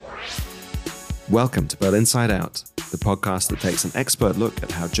Welcome to Berlin Inside Out, the podcast that takes an expert look at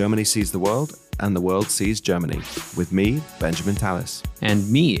how Germany sees the world and the world sees Germany, with me, Benjamin Tallis.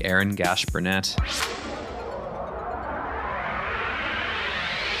 And me, Aaron Gash Burnett.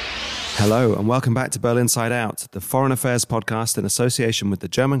 Hello, and welcome back to Berlin Inside Out, the foreign affairs podcast in association with the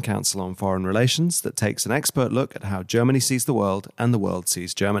German Council on Foreign Relations that takes an expert look at how Germany sees the world and the world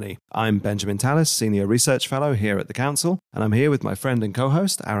sees Germany. I'm Benjamin Tallis, Senior Research Fellow here at the Council, and I'm here with my friend and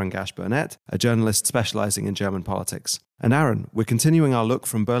co-host, Aaron Gash Burnett, a journalist specializing in German politics. And Aaron, we're continuing our look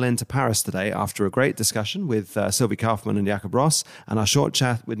from Berlin to Paris today after a great discussion with Sylvie Kaufmann and Jakob Ross and our short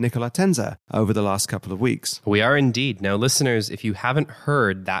chat with Nicola Tenzer over the last couple of weeks. We are indeed. Now, listeners, if you haven't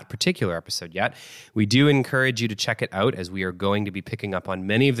heard that particular episode yet, we do encourage you to check it out as we are going to be picking up on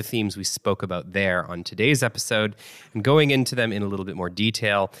many of the themes we spoke about there on today's episode and going into them in a little bit more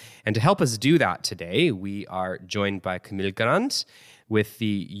detail. And to help us do that today, we are joined by Camille Grant, with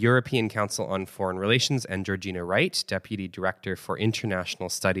the European Council on Foreign Relations, and Georgina Wright, Deputy Director for International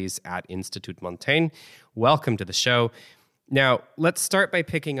Studies at Institut Montaigne. Welcome to the show. Now, let's start by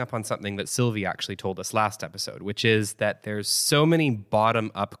picking up on something that Sylvie actually told us last episode, which is that there's so many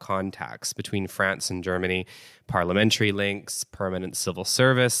bottom-up contacts between France and Germany, parliamentary links, permanent civil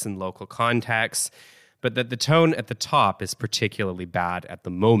service, and local contacts, but that the tone at the top is particularly bad at the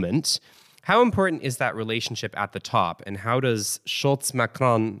moment. How important is that relationship at the top, and how does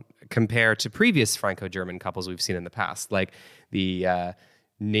Scholz-Macron compare to previous Franco-German couples we've seen in the past, like the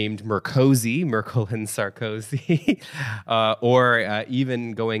named Merkozy, Merkel and Sarkozy, or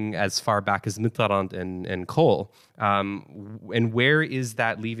even going as far back as Mitterrand and Kohl? And where is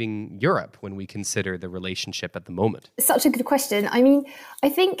that leaving Europe when we consider the relationship at the moment? Such a good question. I mean, I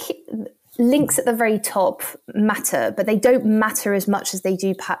think links at the very top matter, but they don't matter as much as they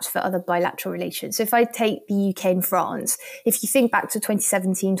do perhaps for other bilateral relations. So if I take the UK and France, if you think back to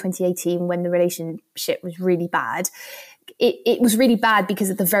 2017, 2018, when the relationship was really bad, it was really bad because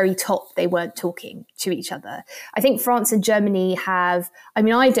at the very top, they weren't talking to each other. I think France and Germany I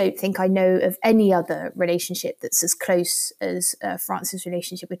don't think I know of any other relationship that's as close as France's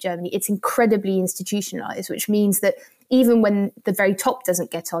relationship with Germany. It's incredibly institutionalized, which means that even when the very top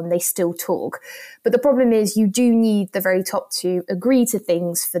doesn't get on, they still talk. But the problem is you do need the very top to agree to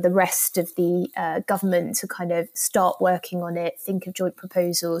things for the rest of the government to kind of start working on it, think of joint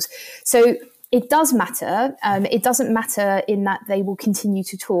proposals. So it does matter. It doesn't matter in that they will continue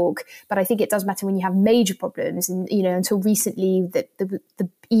to talk, but I think it does matter when you have major problems. And, until recently, the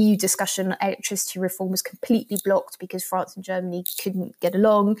EU discussion on electricity reform was completely blocked because France and Germany couldn't get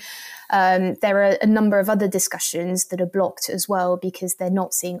along. There are a number of other discussions that are blocked as well because they're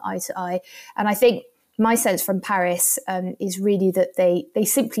not seeing eye to eye. And I think my sense from Paris is really that they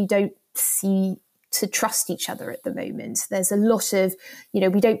simply don't see to trust each other at the moment. There's a lot of, we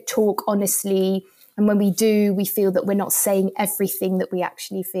don't talk honestly. And when we do, we feel that we're not saying everything that we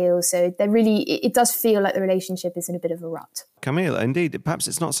actually feel. So it does feel like the relationship is in a bit of a rut. Camille, indeed, perhaps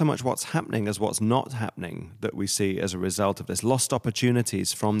it's not so much what's happening as what's not happening that we see as a result of this. Lost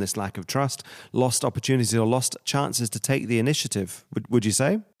opportunities from this lack of trust, lost opportunities or lost chances to take the initiative, would you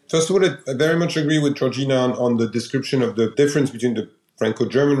say? First of all, I very much agree with Georgina on the description of the difference between the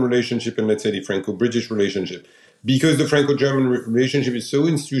Franco-German relationship and, let's say, the Franco-British relationship. Because the Franco-German relationship is so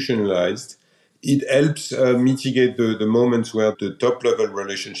institutionalized, it helps mitigate the moments where the top-level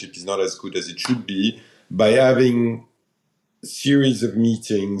relationship is not as good as it should be by having a series of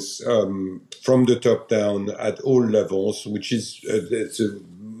meetings from the top down at all levels, which is it's a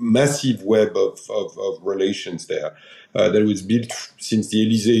massive web of relations there that was built since the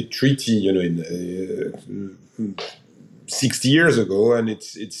Élysée Treaty, in 60 years ago, and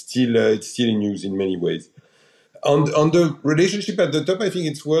it's still in use in many ways. On the relationship at the top, I think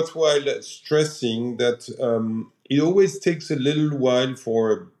it's worthwhile stressing that it always takes a little while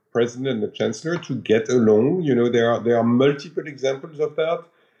for a president and a chancellor to get along. There are multiple examples of that.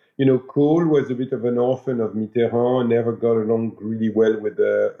 Kohl was a bit of an orphan of Mitterrand and never got along really well with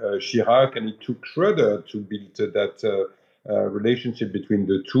Chirac, and it took Schröder to build that relationship between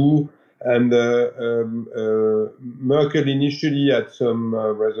the two. And Merkel initially had some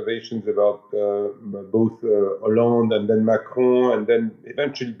reservations about both Hollande and then Macron, and then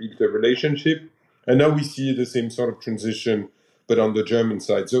eventually built a relationship. And now we see the same sort of transition, but on the German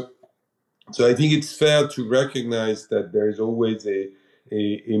side. So I think it's fair to recognize that there is always a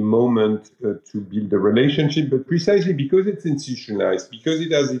moment to build a relationship, but precisely because it's institutionalized, because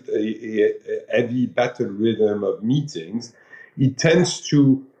it has a heavy battle rhythm of meetings, it tends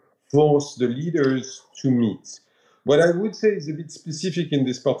to force the leaders to meet. What I would say is a bit specific in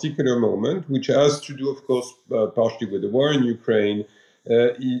this particular moment, which has to do, of course, partially with the war in Ukraine,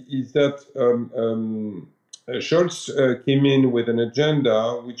 is that Scholz came in with an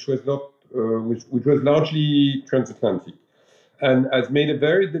agenda which was not which was largely transatlantic, and has made a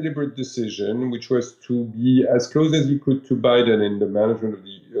very deliberate decision, which was to be as close as he could to Biden in the management of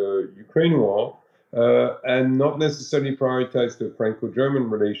the Ukraine war, and not necessarily prioritize the Franco-German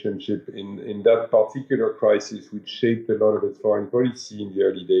relationship in that particular crisis, which shaped a lot of its foreign policy in the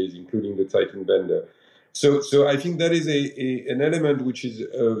early days, including the Zeitenwende. So I think that is an element which is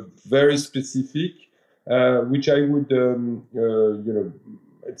very specific, which I would,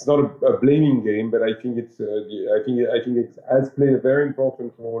 it's not a blaming game, but I think it has played a very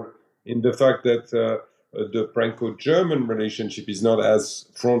important role in the fact that the Franco-German relationship is not as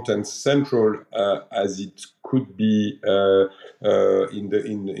front and central as it could be in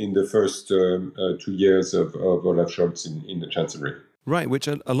the first 2 years of Olaf Scholz in the Chancellery. Right, which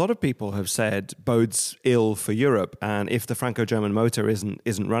a lot of people have said bodes ill for Europe. And if the Franco-German motor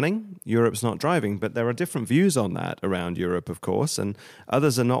isn't running, Europe's not driving. But there are different views on that around Europe, of course, and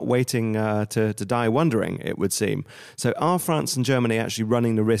others are not waiting to die wondering, it would seem. So are France and Germany actually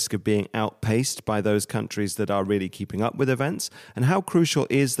running the risk of being outpaced by those countries that are really keeping up with events? And how crucial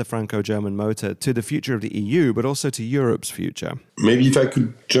is the Franco-German motor to the future of the EU, but also to Europe's future? Maybe if I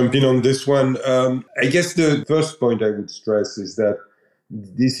could jump in on this one, I guess the first point I would stress is that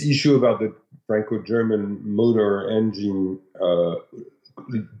this issue about the Franco-German motor engine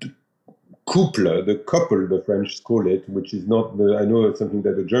couple, the French call it, which is not, I know something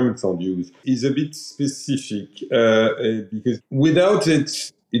that the Germans don't use, is a bit specific because without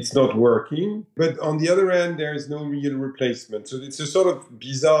it, it's not working. But on the other hand, there is no real replacement. So it's a sort of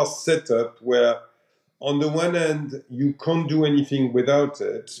bizarre setup where on the one hand, you can't do anything without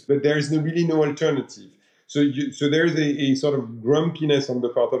it, but there is really no alternative. So there is a sort of grumpiness on the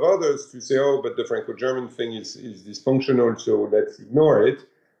part of others to say, oh, but the Franco-German thing is dysfunctional, so let's ignore it.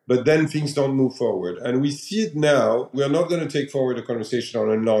 But then things don't move forward. And we see it now. We are not going to take forward a conversation on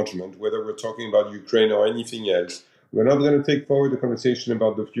enlargement, whether we're talking about Ukraine or anything else. We're not going to take forward a conversation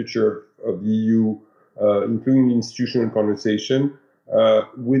about the future of the EU, including the institutional conversation,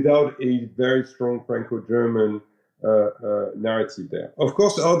 without a very strong Franco-German narrative there. Of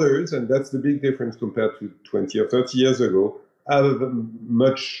course, others, and that's the big difference compared to 20 or 30 years ago, have a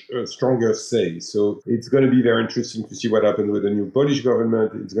much stronger say. So it's going to be very interesting to see what happens with the new Polish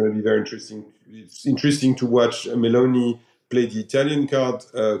government. It's going to be very interesting. It's interesting to watch Meloni play the Italian card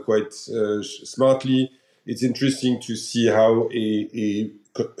quite smartly. It's interesting to see how a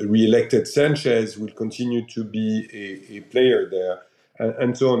re-elected Sanchez will continue to be a player there,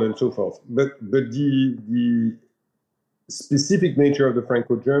 and so on and so forth. But the specific nature of the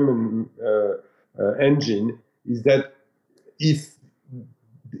Franco-German engine is that if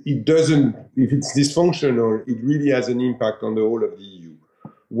it's dysfunctional, it really has an impact on the whole of the EU.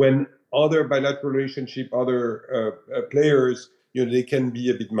 When other bilateral relationship, other players, they can be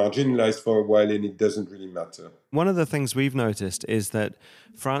a bit marginalized for a while, and it doesn't really matter. One of the things we've noticed is that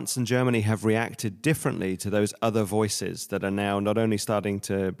France and Germany have reacted differently to those other voices that are now not only starting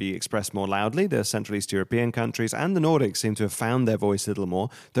to be expressed more loudly, the Central East European countries and the Nordics seem to have found their voice a little more.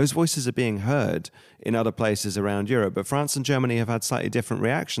 Those voices are being heard in other places around Europe, but France and Germany have had slightly different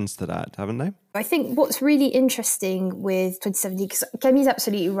reactions to that, haven't they? I think what's really interesting with 2070, because Camille's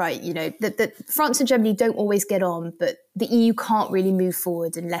absolutely right, that France and Germany don't always get on, but the EU can't really move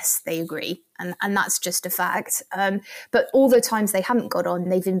forward unless they agree. And that's just a fact. But all the times they haven't got on,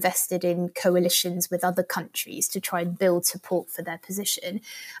 they've invested in coalitions with other countries to try and build support for their position.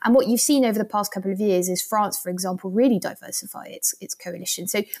 And what you've seen over the past couple of years is France, for example, really diversify its coalition.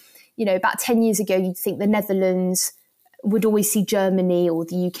 So, about 10 years ago, you'd think the Netherlands would always see Germany, or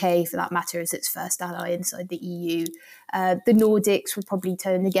the UK for that matter, as its first ally inside the EU. The Nordics would probably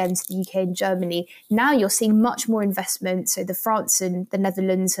turn again to the UK and Germany. Now you're seeing much more investment. So the France and the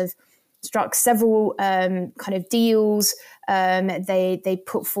Netherlands have struck several kind of deals. They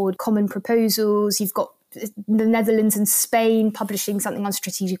put forward common proposals. You've got the Netherlands and Spain publishing something on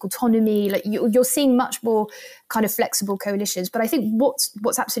strategic autonomy. Like you're seeing much more kind of flexible coalitions. But I think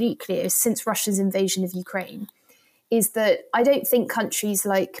what's absolutely clear is since Russia's invasion of Ukraine, is that I don't think countries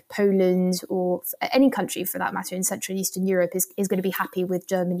like Poland, or any country for that matter in Central and Eastern Europe, is going to be happy with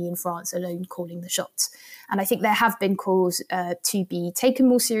Germany and France alone calling the shots. And I think there have been calls to be taken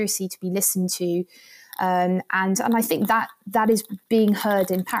more seriously, to be listened to. And I think that is being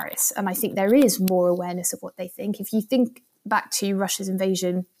heard in Paris. And I think there is more awareness of what they think. If you think back to Russia's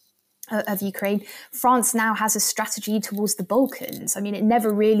invasion of Ukraine, France now has a strategy towards the Balkans. I mean, it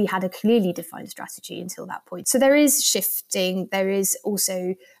never really had a clearly defined strategy until that point. So there is shifting. There is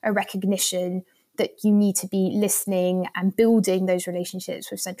also a recognition that you need to be listening and building those relationships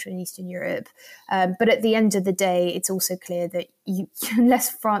with Central and Eastern Europe. But at the end of the day, it's also clear that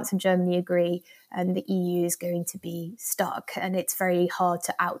unless France and Germany agree, the EU is going to be stuck, and it's very hard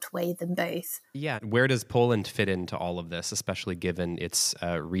to outweigh them both. Yeah. Where does Poland fit into all of this, especially given its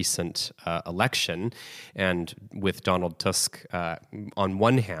recent election, and with Donald Tusk on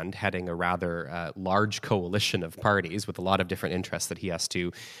one hand heading a rather large coalition of parties with a lot of different interests that he has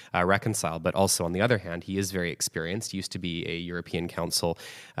to reconcile, but also on the other hand, he is very experienced, used to be a European Council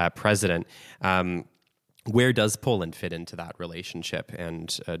president. Where does Poland fit into that relationship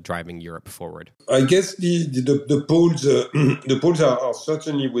and driving Europe forward? I guess the Poles are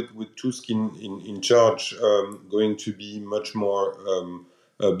certainly with Tusk in charge going to be much more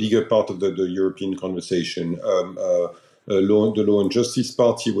a bigger part of the European conversation. The Law and Justice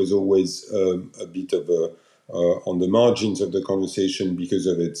Party was always a bit of on the margins of the conversation because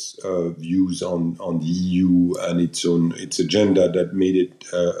of its views on the EU and its agenda that made it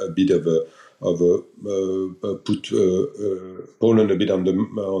a bit of put Poland a bit on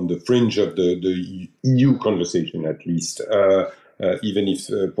the fringe of the EU conversation, at least. Even if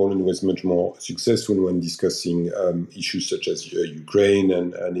Poland was much more successful when discussing issues such as Ukraine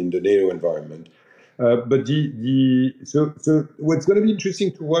and in the NATO environment. But so what's going to be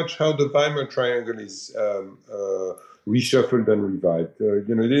interesting to watch how the Weimar Triangle is reshuffled and revived.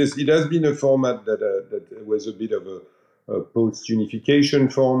 It has been a format that was a bit of a post-unification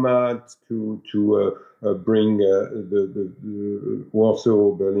format to bring the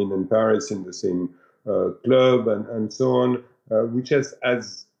Warsaw, Berlin, and Paris in the same club and so on, which has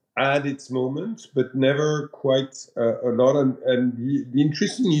had its moments, but never quite a lot. And the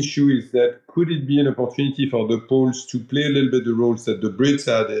interesting issue is that could it be an opportunity for the Poles to play a little bit the roles that the Brits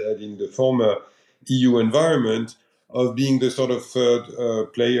had in the former EU environment of being the sort of third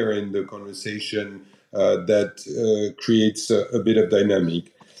player in the conversation that creates a bit of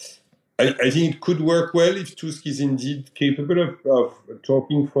dynamic. I think it could work well if Tusk is indeed capable of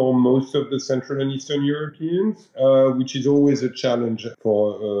talking for most of the Central and Eastern Europeans, which is always a challenge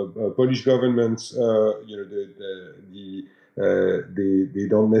for Polish governments. They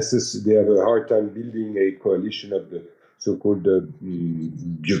don't necessarily, they have a hard time building a coalition of the so-called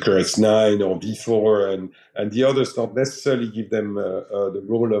Bucharest 9 or V4, and the others don't necessarily give them the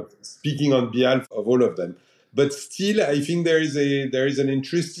role of speaking on behalf of all of them. But still, I think there is an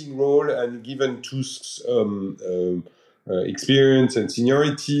interesting role, and given Tusk's experience and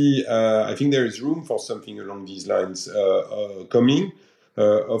seniority, I think there is room for something along these lines coming.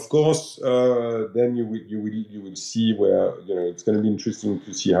 Of course, then you will see where it's going to be interesting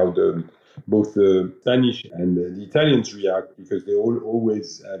to see how both the Spanish and the Italians react, because they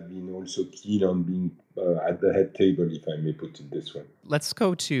always have been also keen on being at the head table, if I may put it this way. Let's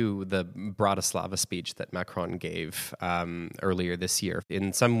go to the Bratislava speech that Macron gave earlier this year.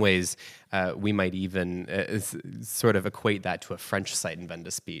 In some ways, we might even sort of equate that to a French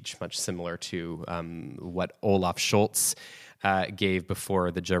Zeitenwende speech, much similar to what Olaf Scholz gave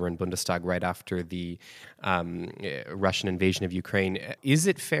before the German Bundestag right after the Russian invasion of Ukraine. Is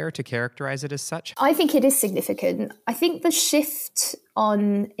it fair to characterize it as such? I think it is significant. I think the shift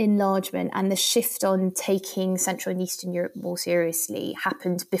on enlargement and the shift on taking Central and Eastern Europe more seriously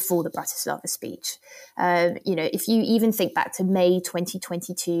happened before the Bratislava speech. If you even think back to May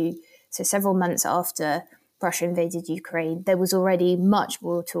 2022, so several months after Russia invaded Ukraine, there was already much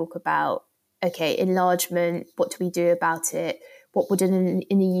more talk about enlargement, what do we do about it? What would an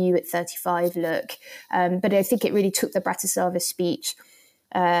EU at 35 look? But I think it really took the Bratislava speech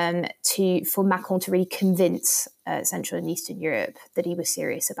for Macron to really convince Central and Eastern Europe that he was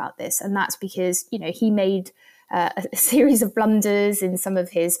serious about this. And that's because, he made a series of blunders in some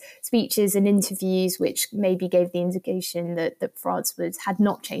of his speeches and interviews, which maybe gave the indication that France had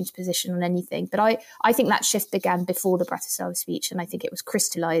not changed position on anything. But I think that shift began before the Bratislava speech, and I think it was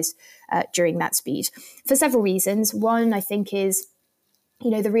crystallized during that speech for several reasons. One, I think, is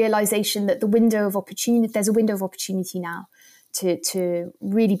the realization that there's a window of opportunity now to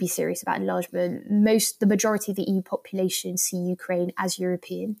really be serious about enlargement. The majority of the EU population see Ukraine as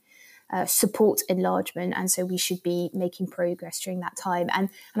European. Support enlargement, and so we should be making progress during that time. And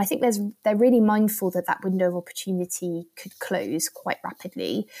I think they're really mindful that window of opportunity could close quite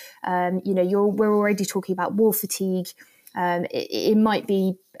rapidly. We're already talking about war fatigue. It might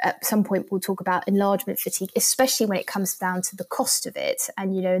be at some point we'll talk about enlargement fatigue, especially when it comes down to the cost of it.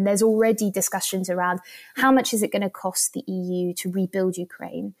 And there's already discussions around how much is it going to cost the EU to rebuild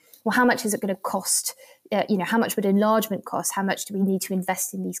Ukraine? Well, how much is it going to cost? How much would enlargement cost? How much do we need to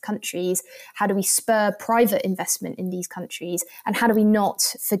invest in these countries? How do we spur private investment in these countries? And how do we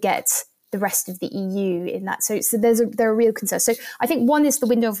not forget the rest of the EU in that. So there are real concerns. So I think one is the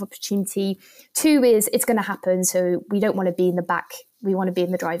window of opportunity. Two is it's going to happen. So we don't want to be in the back. We want to be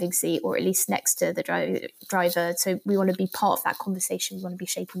in the driving seat, or at least next to the driver. So we want to be part of that conversation. We want to be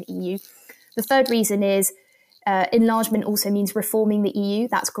shaping the EU. The third reason is enlargement also means reforming the EU.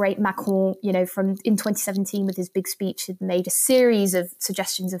 That's great. Macron, from in 2017 with his big speech, had made a series of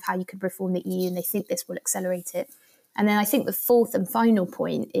suggestions of how you could reform the EU, and they think this will accelerate it. And then I think the fourth and final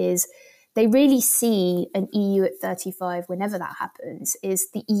point is they really see an EU at 35, whenever that happens, is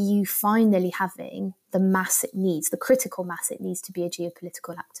the EU finally having the mass it needs, the critical mass it needs to be a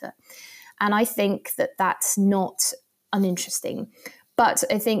geopolitical actor. And I think that that's not uninteresting. But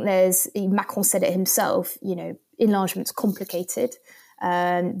I think Macron said it himself, enlargement's complicated.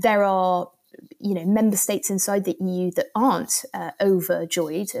 There are, member states inside the EU that aren't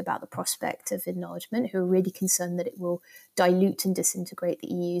overjoyed about the prospect of enlargement, who are really concerned that it will dilute and disintegrate the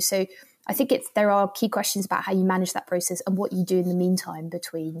EU. So I think there are key questions about how you manage that process and what you do in the meantime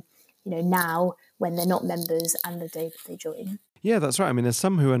between, now when they're not members and the day that they join. Yeah, that's right. I mean, there's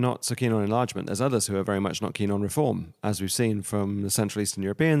some who are not so keen on enlargement. There's others who are very much not keen on reform, as we've seen from the Central Eastern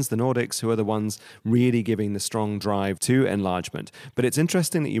Europeans, the Nordics, who are the ones really giving the strong drive to enlargement. But it's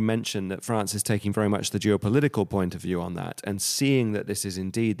interesting that you mentioned that France is taking very much the geopolitical point of view on that and seeing that this is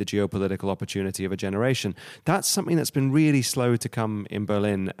indeed the geopolitical opportunity of a generation. That's something that's been really slow to come in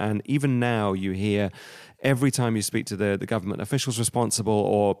Berlin. And even now you hear every time you speak to the government officials responsible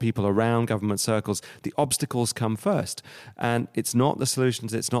or people around government circles, the obstacles come first. And it's not the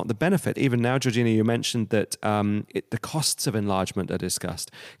solutions, it's not the benefit. Even now, Georgina, you mentioned that the costs of enlargement are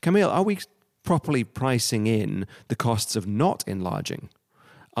discussed. Camille, are we properly pricing in the costs of not enlarging?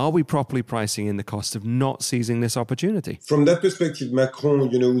 Are we properly pricing in the cost of not seizing this opportunity? From that perspective,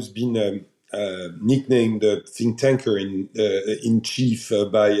 Macron, who's been nicknamed the think tanker in chief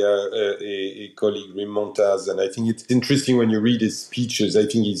by a colleague, Wim Montas, and I think it's interesting when you read his speeches. I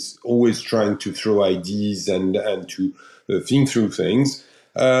think he's always trying to throw ideas and to think through things.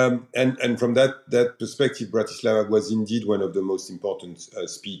 And from that perspective, Bratislava was indeed one of the most important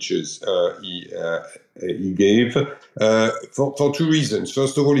speeches he gave for two reasons.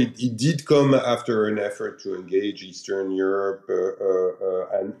 First of all, it did come after an effort to engage Eastern Europe,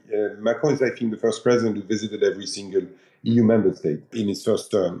 and Macron is, I think, the first president who visited every single EU member state in his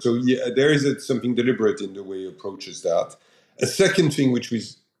first term. So there is something deliberate in the way he approaches that. A second thing, which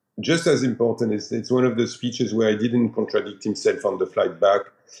was just as important, is it's one of the speeches where he didn't contradict himself on the flight back,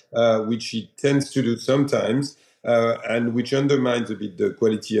 which he tends to do sometimes, and which undermines a bit the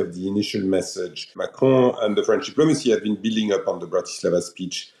quality of the initial message. Macron and the French diplomacy have been building up on the Bratislava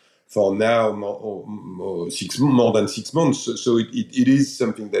speech for now more than 6 months. So it is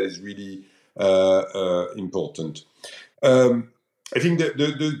something that is really important. I think that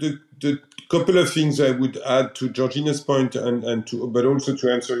the couple of things I would add to Georgina's point but also to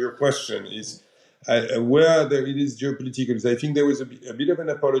answer your question is where it is geopolitical. I think there was a bit of an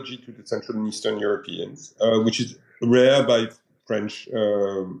apology to the Central and Eastern Europeans, which is rare by French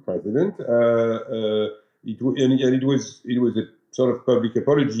president. It was a sort of public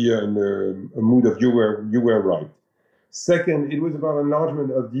apology and a mood of you were right. Second, it was about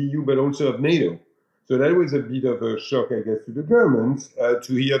enlargement of the EU, but also of NATO. So that was a bit of a shock, I guess, to the Germans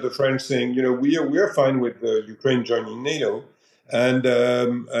to hear the French saying, we are fine with Ukraine joining NATO, and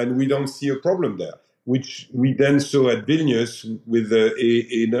we don't see a problem there. Which we then saw at Vilnius with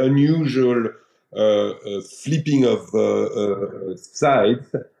an unusual flipping of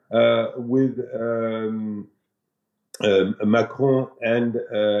sides with Macron and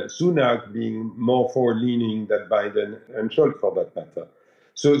Sunak being more forward-leaning than Biden and Scholz, for that matter.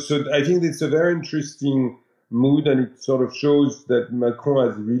 So I think it's a very interesting mood, and it sort of shows that Macron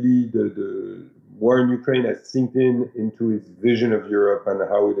has really the war in Ukraine has sinked into his vision of Europe and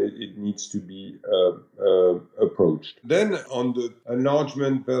how it needs to be approached. Then on the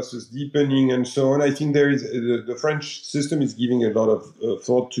enlargement versus deepening and so on, I think there is the French system is giving a lot of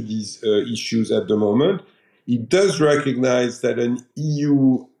thought to these issues at the moment. It does recognize that an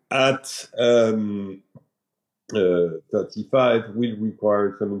EU at 35 will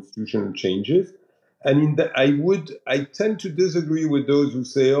require some institutional changes. And I tend to disagree with those who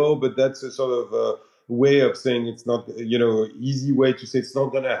say, but that's a sort of a way of saying it's not, easy way to say it's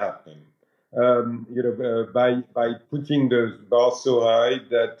not going to happen. By putting the bar so high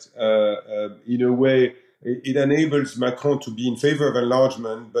that, in a way, it enables Macron to be in favor of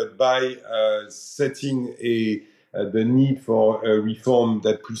enlargement, but by setting the need for a reform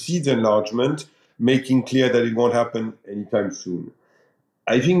that precedes enlargement, making clear that it won't happen anytime soon.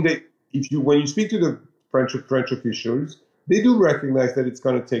 I think that when you speak to the French officials, They do recognize that it's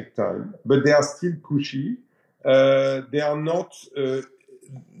going to take time, but they are still pushy. They are not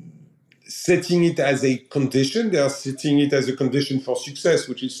setting it as a condition. They are setting it as a condition for success,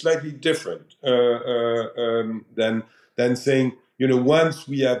 which is slightly different than saying, once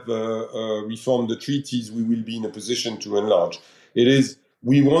we have reformed the treaties, we will be in a position to enlarge. It is,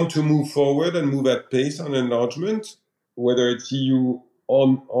 we want to move forward and move at pace on enlargement, whether it's EU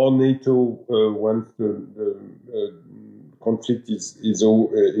or NATO once the conflict is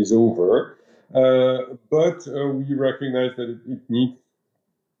over. But we recognize that it needs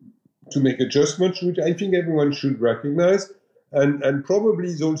to make adjustments, which I think everyone should recognize, and probably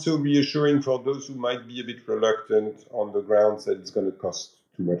is also reassuring for those who might be a bit reluctant on the grounds that it's going to cost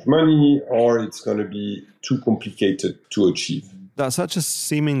too much money or it's going to be too complicated to achieve. That's such a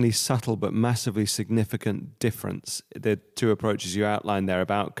seemingly subtle but massively significant difference, the two approaches you outlined there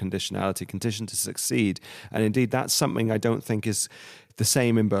about conditionality, condition to succeed. And indeed, that's something I don't think is the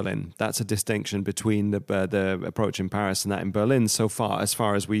same in Berlin. That's a distinction between the approach in Paris and that in Berlin so far,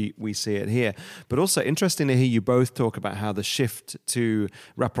 as we see it here. But also interesting to hear you both talk about how the shift to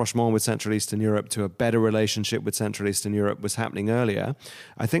rapprochement with Central Eastern Europe, to a better relationship with Central Eastern Europe was happening earlier.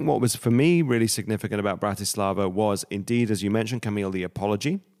 I think what was for me really significant about Bratislava was indeed, as you mentioned, Camille, the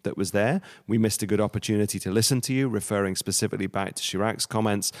apology that was there. We missed a good opportunity to listen to you, referring specifically back to Chirac's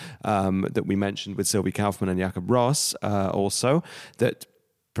comments that we mentioned with Sylvie Kaufmann and Jakob Ross also, that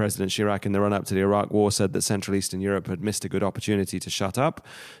President Chirac in the run-up to the Iraq War said that Central Eastern Europe had missed a good opportunity to shut up.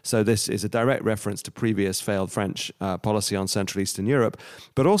 So this is a direct reference to previous failed French policy on Central Eastern Europe.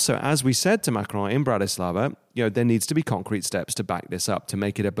 But also, as we said to Macron in Bratislava, there needs to be concrete steps to back this up, to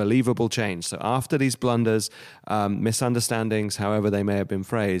make it a believable change. So after these blunders, misunderstandings, however they may have been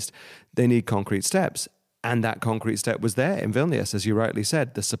phrased, they need concrete steps. And that concrete step was there in Vilnius, as you rightly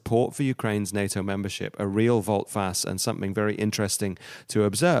said, the support for Ukraine's NATO membership, a real volte-face and something very interesting to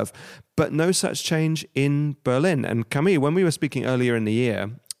observe. But no such change in Berlin. And Camille, when we were speaking earlier in the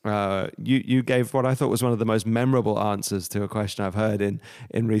year, you gave what I thought was one of the most memorable answers to a question I've heard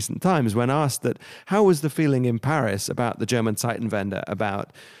in recent times, when asked that how was the feeling in Paris about the German Zeitenwende,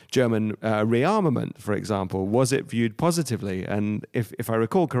 about German rearmament, for example? Was it viewed positively? And if I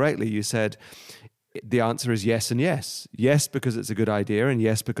recall correctly, you said the answer is yes and yes. Yes, because it's a good idea, and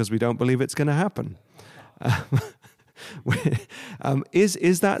yes, because we don't believe it's going to happen.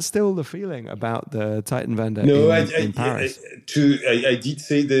 Is that still the feeling about the Zeitenwende in Paris? I did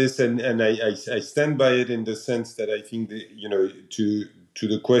say this, and I stand by it in the sense that I think that, to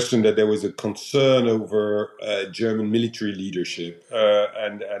the question that there was a concern over German military leadership,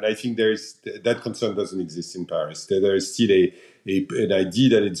 and I think that concern doesn't exist in Paris. There is still an idea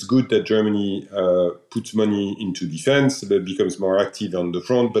that it's good that Germany puts money into defense, that becomes more active on the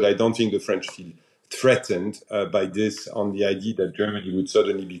front, but I don't think the French feel threatened by this, on the idea that Germany would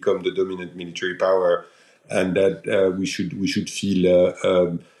suddenly become the dominant military power, and that we should feel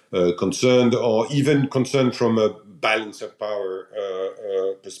concerned, or even concerned from a balance of power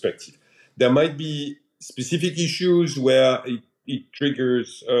perspective. There might be specific issues where it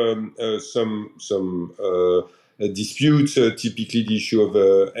triggers some disputes, typically the issue of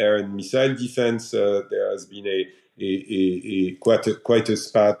air and missile defense. There has been quite a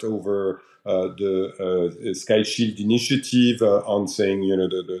spat over the Sky Shield initiative on saying,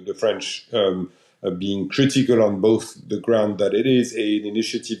 the French being critical on both the ground that it is an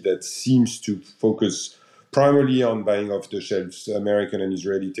initiative that seems to focus primarily on buying off the shelves American and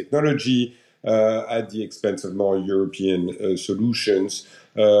Israeli technology at the expense of more European solutions.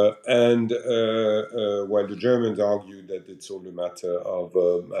 And while the Germans argue that it's all a matter of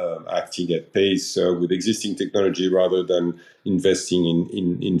acting at pace with existing technology rather than investing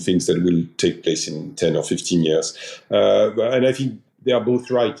in things that will take place in 10 or 15 years. And I think they are both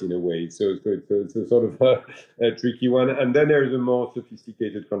right in a way. So it's a sort of a tricky one. And then there is a more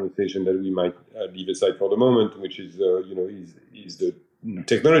sophisticated conversation that we might leave aside for the moment, which is, is the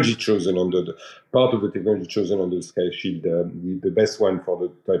technology chosen under the part of the technology chosen under the Sky Shield the best one for the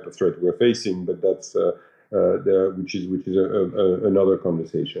type of threat we're facing, but that's which is another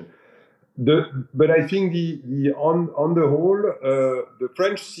conversation. But I think on the whole, the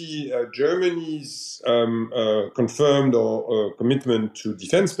French see Germany's confirmed or commitment to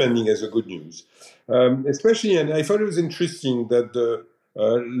defense spending as a good news, especially. And I thought it was interesting that the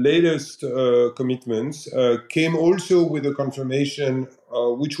latest commitments came also with a confirmation,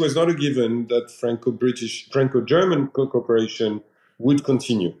 which was not a given, that Franco-German cooperation would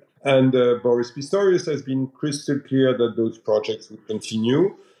continue. And Boris Pistorius has been crystal clear that those projects would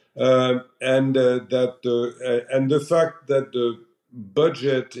continue, and the fact that the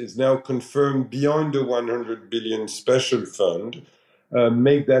budget is now confirmed beyond the 100 billion special fund,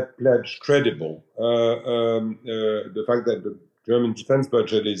 make that pledge credible. The fact that the German defense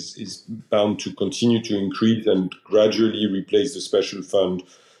budget is bound to continue to increase and gradually replace the special fund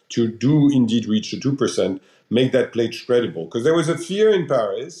to do indeed reach the 2%, make that pledge credible. Because there was a fear in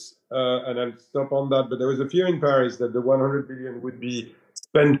Paris, and I'll stop on that, but there was a fear in Paris that the 100 billion would be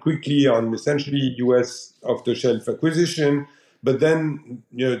spent quickly on essentially US off-the-shelf acquisition, but then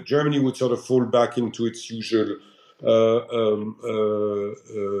Germany would sort of fall back into its usual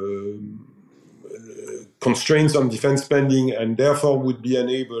constraints on defense spending, and therefore would be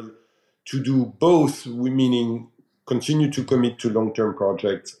unable to do both, meaning continue to commit to long-term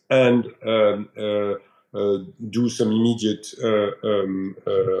projects and do some immediate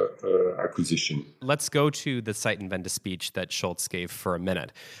acquisition. Let's go to the Zeitenwende speech that Scholz gave for a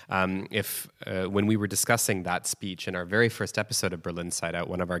minute. When we were discussing that speech in our very first episode of Berlin Side Out,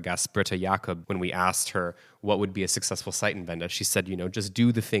 one of our guests, Britta Jakob, when we asked her what would be a successful Zeitenwende, she said, just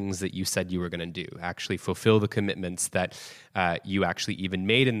do the things that you said you were going to do. Actually fulfill the commitments that you actually even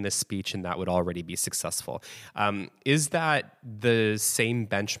made in this speech, and that would already be successful. Is that the same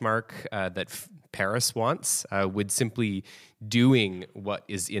benchmark that Paris wants? Would simply doing what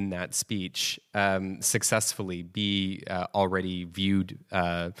is in that speech successfly be already viewed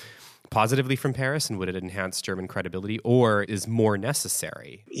positively from Paris, and would it enhance German credibility, or is more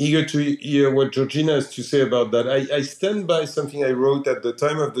necessary? Eager to hear what Georgina has to say about that. I stand by something I wrote at the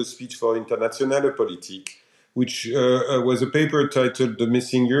time of the speech for Internationale Politik, which was a paper titled The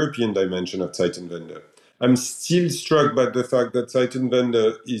Missing European Dimension of Zeitenwende. I'm still struck by the fact that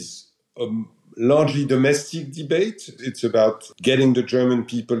Zeitenwende is largely domestic debate. It's about getting the German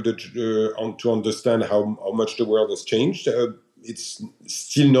people to understand how much the world has changed. It's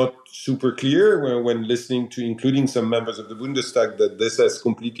still not super clear when listening to, including some members of the Bundestag, that this has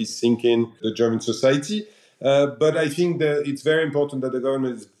completely sunk in the German society. But I think that it's very important that the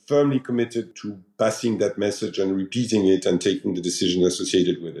government is firmly committed to passing that message and repeating it and taking the decision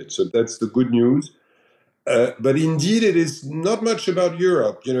associated with it. So that's the good news. But indeed, it is not much about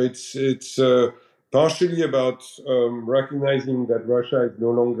Europe. It's partially about recognizing that Russia is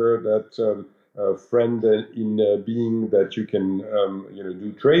no longer that friend in being that you can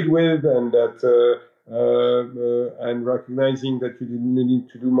do trade with, and that and recognizing that you need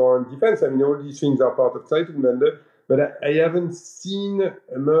to do more on defense. I mean, all these things are part of Zeitenwende, but I haven't seen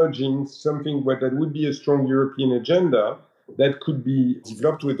emerging something that would be a strong European agenda that could be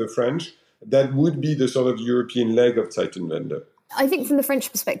developed with the French. That would be the sort of European leg of Zeitenwende. I think from the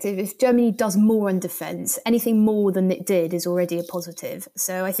French perspective, if Germany does more on defence, anything more than it did is already a positive.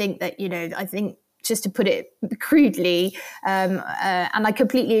 So I think that, just to put it crudely, and I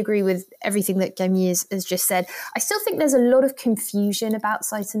completely agree with everything that Camille has just said, I still think there's a lot of confusion about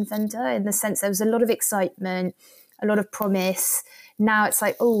Zeitenwende, in the sense there was a lot of excitement, a lot of promise. Now it's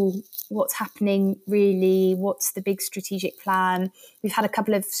like, oh, what's happening really? What's the big strategic plan? We've had a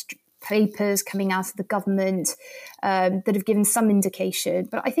couple of papers coming out of the government that have given some indication.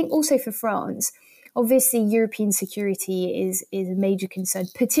 But I think also for France, obviously European security is a major concern,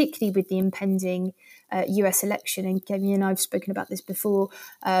 particularly with the impending US election. And Camille and I have spoken about this before.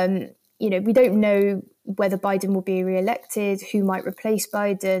 We don't know whether Biden will be re-elected, who might replace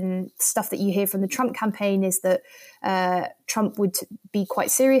Biden. Stuff that you hear from the Trump campaign is that Trump would be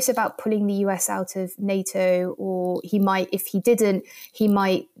quite serious about pulling the US out of NATO, or he might, if he didn't, he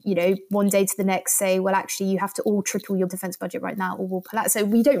might, one day to the next say, well, actually, you have to all triple your defense budget right now, or we'll pull out. So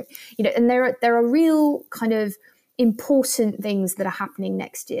we don't, and there are real kind of important things that are happening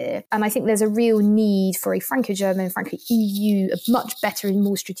next year. And I think there's a real need for a Franco-German, Franco-EU, a much better and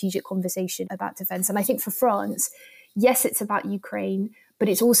more strategic conversation about defense. And I think for France, yes, it's about Ukraine, but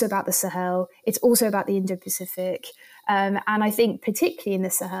it's also about the Sahel. It's also about the Indo-Pacific. And I think particularly in the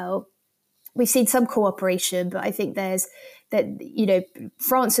Sahel, we've seen some cooperation, but I think there's that,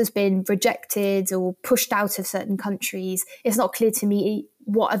 France has been rejected or pushed out of certain countries. It's not clear to me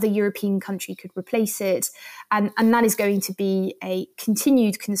what other European country could replace it. And that is going to be a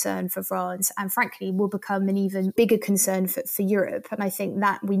continued concern for France, and frankly will become an even bigger concern for Europe. And I think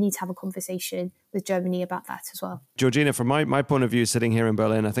that we need to have a conversation with Germany about that as well. Georgina, from my point of view, sitting here in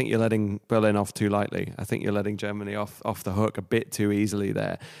Berlin, I think you're letting Berlin off too lightly. I think you're letting Germany off the hook a bit too easily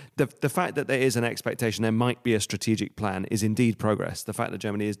there. The fact that there is an expectation there might be a strategic plan is indeed progress. The fact that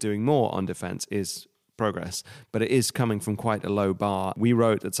Germany is doing more on defence is progress, but it is coming from quite a low bar. We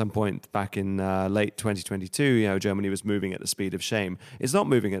wrote at some point back in late 2022, Germany was moving at the speed of shame. It's not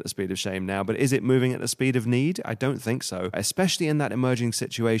moving at the speed of shame now, but is it moving at the speed of need? I don't think so, especially in that emerging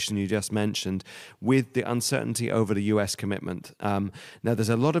situation you just mentioned with the uncertainty over the US commitment. Now, there's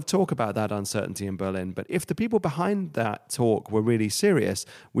a lot of talk about that uncertainty in Berlin, but if the people behind that talk were really serious,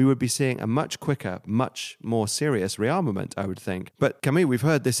 we would be seeing a much quicker, much more serious rearmament, I would think. But Camille, we've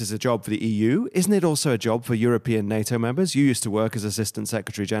heard this is a job for the EU. Isn't it also a job for European NATO members? You used to work as Assistant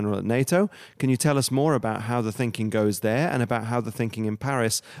Secretary General at NATO. Can you tell us more about how the thinking goes there and about how the thinking in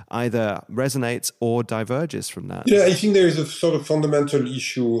Paris either resonates or diverges from that? Yeah, I think there is a sort of fundamental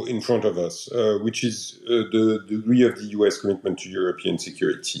issue in front of us, which is the degree of the US commitment to European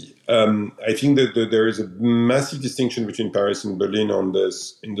security. I think that there is a massive distinction between Paris and Berlin on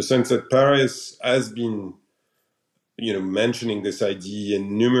this, in the sense that Paris has been mentioning this idea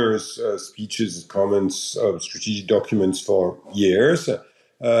in numerous speeches, comments, strategic documents for years,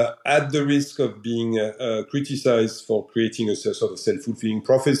 at the risk of being criticized for creating a sort of self-fulfilling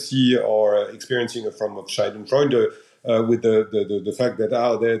prophecy or experiencing a form of Schadenfreude with the fact that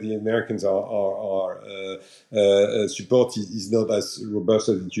there the Americans are support is not as robust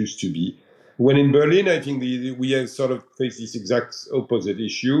as it used to be. When in Berlin, I think we have sort of faced this exact opposite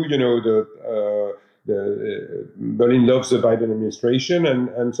issue. Berlin loves the Biden administration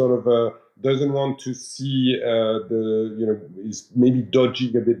and sort of doesn't want to see is maybe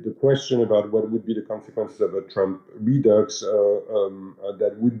dodging a bit the question about what would be the consequences of a Trump redux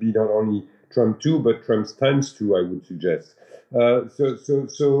that would be not only Trump 2 but Trump's times 2, I would suggest.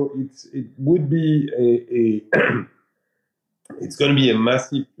 So it would be it's going to be a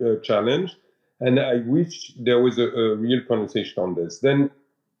massive challenge, and I wish there was a real conversation on this. Then,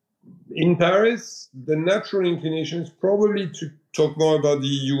 in Paris, the natural inclination is probably to talk more about the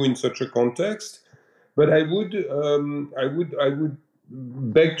EU in such a context, but I would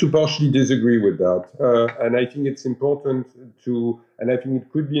beg to partially disagree with that, and I think it's important and I think it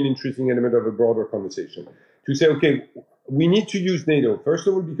could be an interesting element of a broader conversation to say, okay, we need to use NATO first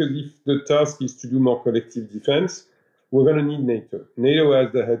of all because if the task is to do more collective defense, we're going to need NATO. NATO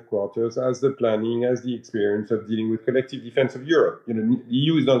has the headquarters, has the planning, has the experience of dealing with collective defense of Europe. The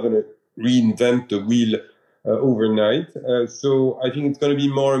EU is not going to reinvent the wheel overnight. So I think it's going to be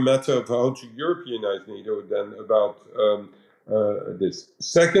more a matter of how to Europeanize NATO than about this.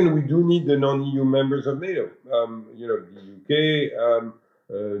 Second, we do need the non-EU members of NATO. The UK,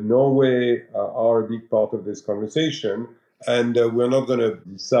 Norway are a big part of this conversation, and we're not going to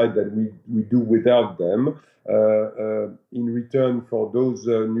decide that we do without them. In return for those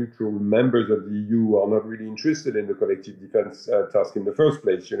neutral members of the EU who are not really interested in the collective defense task in the first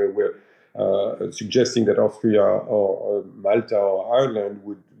place. We're suggesting that Austria or Malta or Ireland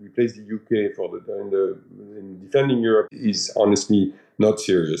would replace the UK in defending Europe is honestly not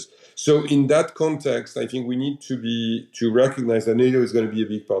serious. So in that context, I think we need to recognize that NATO is going to be a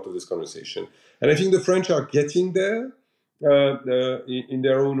big part of this conversation. And I think the French are getting there in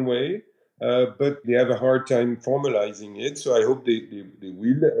their own way. But they have a hard time formalizing it. So I hope they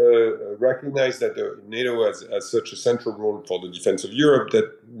will recognize that NATO has such a central role for the defense of Europe that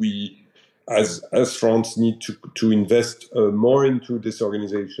we, as France, need to invest more into this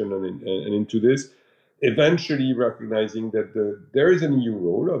organization and into this. Eventually recognizing that there is an EU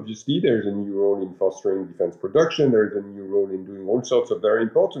role. Obviously, there is an EU role in fostering defense production. There is an EU role in doing all sorts of very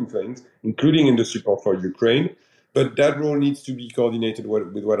important things, including in the support for Ukraine. But that role needs to be coordinated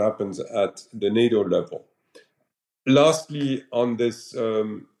with what happens at the NATO level. Lastly, on this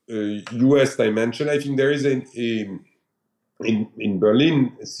US dimension, I think there is in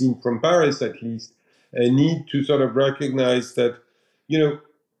Berlin, seen from Paris at least, a need to sort of recognize that,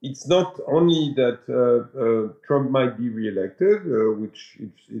 it's not only that Trump might be reelected, which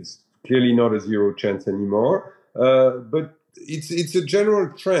is clearly not a zero chance anymore, but it's a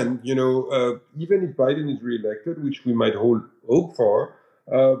general trend, even if Biden is reelected, which we might hope for,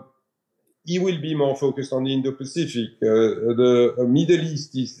 he will be more focused on the Indo-Pacific. The Middle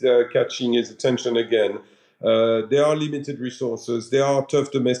East is catching his attention again. There are limited resources. There are tough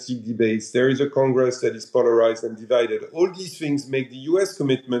domestic debates. There is a Congress that is polarized and divided. All these things make the US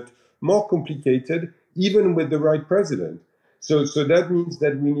commitment more complicated, even with the right president. So that means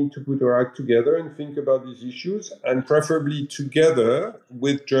that we need to put our act together and think about these issues, and preferably together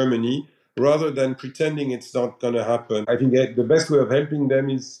with Germany, rather than pretending it's not going to happen. I think the best way of helping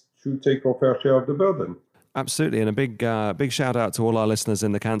them is to take our fair share of the burden. Absolutely, and a big shout out to all our listeners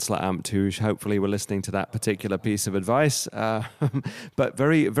in the Canceller Amt who hopefully were listening to that particular piece of advice. But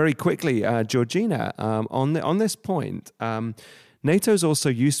very, very quickly, Georgina, on this point. NATO is also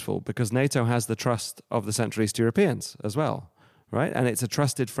useful because NATO has the trust of the Central East Europeans as well, right? And it's a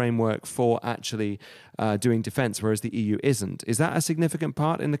trusted framework for actually doing defense, whereas the EU isn't. Is that a significant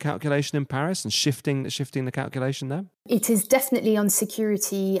part in the calculation in Paris and shifting the calculation there? It is definitely on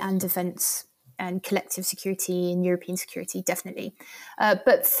security and defense and collective security and European security, definitely.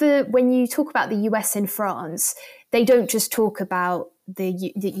 But when you talk about the US and France, they don't just talk about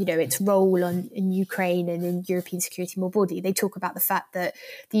its role in Ukraine and in European security more broadly. They talk about the fact that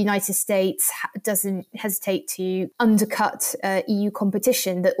the United States doesn't hesitate to undercut EU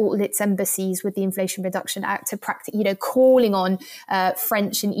competition, that all its embassies with the Inflation Reduction Act are calling on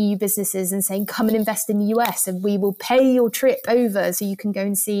French and EU businesses and saying, come and invest in the US and we will pay your trip over so you can go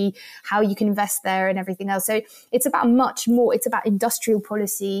and see how you can invest there and everything else. So it's about much more. It's about industrial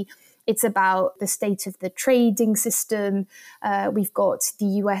policy. It's about the state of the trading system. We've got the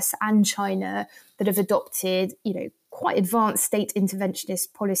US and China that have adopted, quite advanced state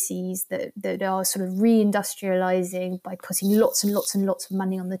interventionist policies that are sort of reindustrializing by putting lots and lots and lots of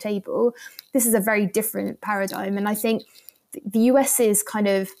money on the table. This is a very different paradigm. And I think the US is kind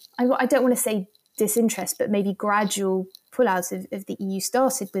of, I don't want to say disinterest, but maybe gradual pullout of the EU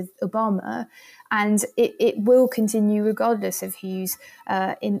started with Obama, and it will continue regardless of who's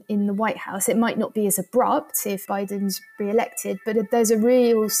in the White House. It might not be as abrupt if Biden's re-elected, but there's a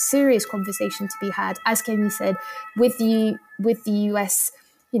real serious conversation to be had, as Kemi said, with the US,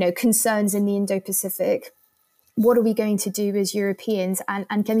 concerns in the Indo-Pacific. What are we going to do as Europeans? And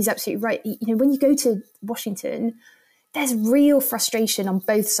Kemi's absolutely right. When you go to Washington, there's real frustration on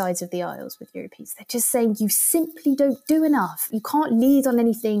both sides of the aisles with Europeans. They're just saying, you simply don't do enough. You can't lead on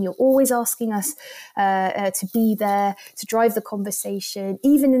anything. You're always asking us to be there, to drive the conversation.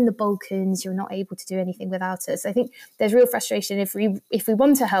 Even in the Balkans, you're not able to do anything without us. I think there's real frustration. If we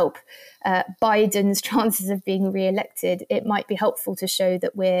want to help Biden's chances of being re-elected, it might be helpful to show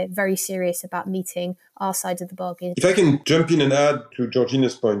that we're very serious about meeting our side of the bargain. If I can jump in and add to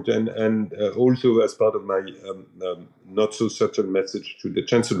Georgina's point, and also as part of my not so subtle message to the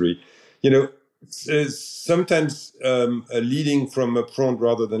Chancellery, sometimes leading from up front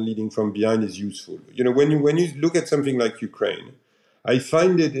rather than leading from behind is useful. When you look at something like Ukraine, I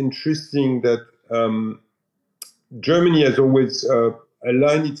find it interesting that Germany has always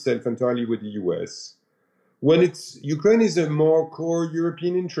aligned itself entirely with the US. When Ukraine is a more core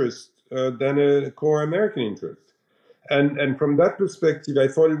European interest than a core American interest. And from that perspective, I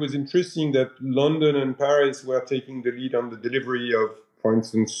thought it was interesting that London and Paris were taking the lead on the delivery of, for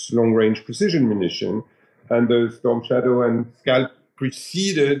instance, long-range precision munition, and the Storm Shadow and Scalp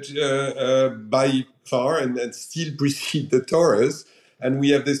preceded by far and still precede the Taurus. And we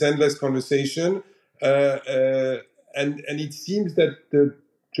have this endless conversation. And it seems that the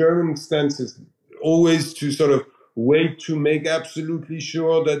German stance is always to sort of wait to make absolutely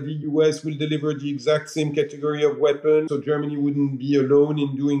sure that the US will deliver the exact same category of weapons, so Germany wouldn't be alone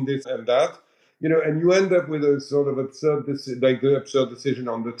in doing this and that. And you end up with a sort of absurd decision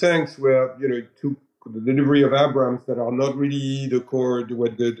on the tanks, where it took the delivery of Abrams that are not really the core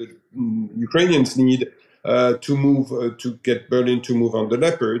what the Ukrainians need to move to get Berlin to move on the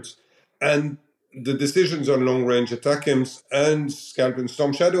Leopards, and the decisions on long-range ATACMS and Scalp and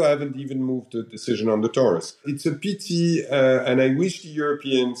Storm Shadow haven't even moved the decision on the Taurus. It's a pity, and I wish the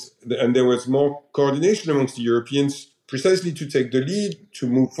Europeans, and there was more coordination amongst the Europeans, precisely to take the lead, to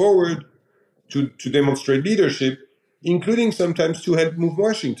move forward, to demonstrate leadership, including sometimes to help move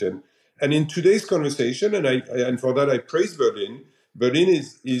Washington. And in today's conversation, and for that I praise Berlin. Berlin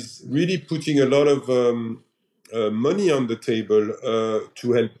is really putting a lot of money on the table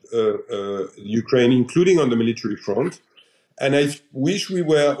to help Ukraine, including on the military front. And I wish we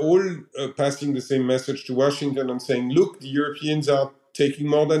were all passing the same message to Washington and saying, look, the Europeans are taking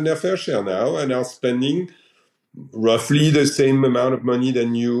more than their fair share now and are spending roughly the same amount of money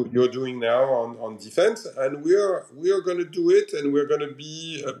than you're doing now on defense. And we are going to do it, and we're going to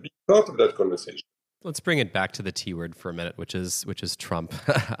be a big part of that conversation. Let's bring it back to the T word for a minute, which is Trump,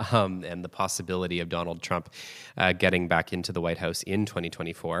 and the possibility of Donald Trump getting back into the White House in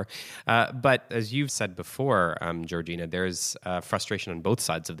 2024. But as you've said before, Georgina, there's frustration on both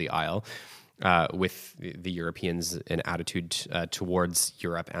sides of the aisle with the Europeans' an attitude towards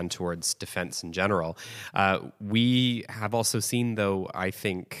Europe and towards defense in general. We have also seen, though, I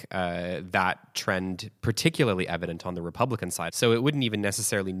think, that trend particularly evident on the Republican side. So it wouldn't even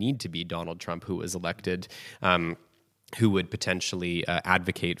necessarily need to be Donald Trump who was elected who would potentially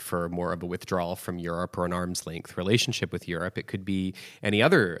advocate for more of a withdrawal from Europe or an arm's length relationship with Europe. It could be any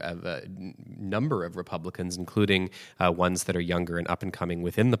other number of Republicans, including ones that are younger and up and coming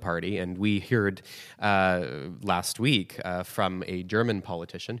within the party. And we heard last week from a German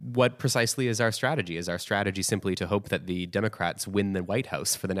politician, what precisely is our strategy? Is our strategy simply to hope that the Democrats win the White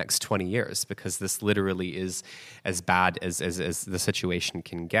House for the next 20 years? Because this literally is as bad as the situation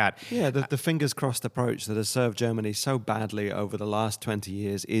can get. Yeah, the fingers crossed approach that has served Germany so badly over the last 20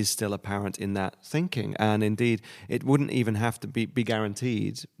 years is still apparent in that thinking. And indeed, it wouldn't even have to be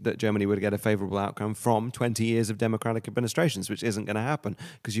guaranteed that Germany would get a favourable outcome from 20 years of democratic administrations, which isn't going to happen,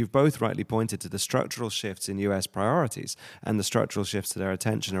 because you've both rightly pointed to the structural shifts in US priorities and the structural shifts to their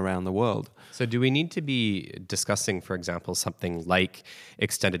attention around the world. So do we need to be discussing, for example, something like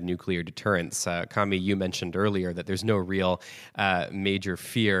extended nuclear deterrence? Kami, you mentioned earlier that there's no real major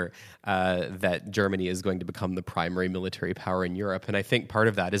fear that Germany is going to become the primary military power in Europe. And I think part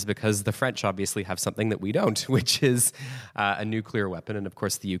of that is because the French obviously have something that we don't, which is a nuclear weapon. And of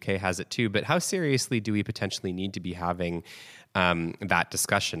course, the UK has it too. But how seriously do we potentially need to be having that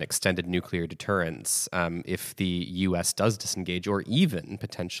discussion, extended nuclear deterrence, if the US does disengage or even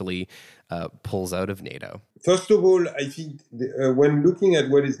potentially pulls out of NATO? First of all, I think when looking at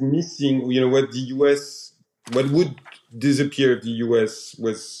what is missing, what the US, what would disappear if the US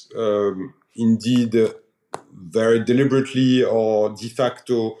was indeed very deliberately or de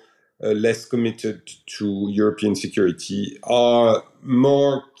facto less committed to European security, are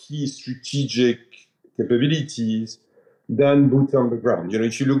more key strategic capabilities than boots on the ground.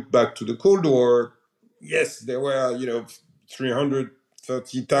 If you look back to the Cold War, yes, there were,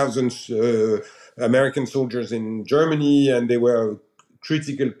 330,000 American soldiers in Germany, and they were a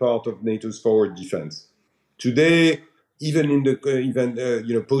critical part of NATO's forward defense. Today, even in the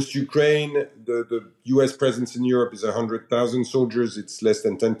post-Ukraine, the U.S. presence in Europe is 100,000 soldiers. It's less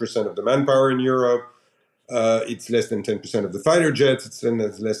than 10% of the manpower in Europe. It's less than 10% of the fighter jets. It's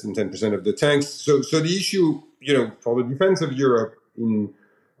less than 10% of the tanks. So the issue, for the defense of Europe in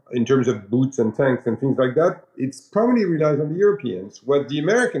terms of boots and tanks and things like that, it's probably relies on the Europeans. What the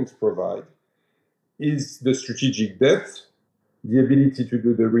Americans provide is the strategic depth, the ability to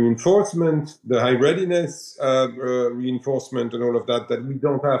do the reinforcement, the high readiness reinforcement and all of that we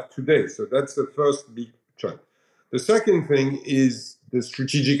don't have today. So that's the first big chunk. The second thing is the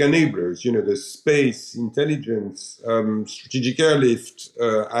strategic enablers, the space, intelligence, strategic airlift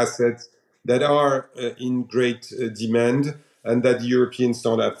assets that are in great demand and that the Europeans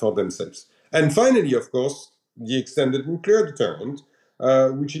don't have for themselves. And finally, of course, the extended nuclear deterrent,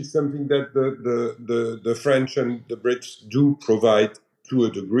 which is something that the French and the Brits do provide to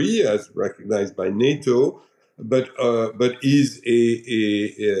a degree, as recognized by NATO, but is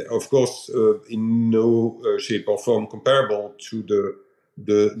of course in no shape or form comparable to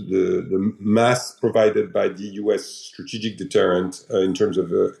the mass provided by the U.S. strategic deterrent in terms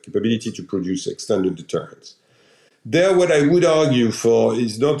of capability to produce extended deterrence. There, what I would argue for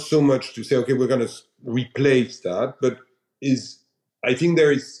is not so much to say, okay, we're going to replace that, but I think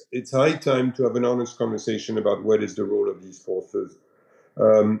it's high time to have an honest conversation about what is the role of these forces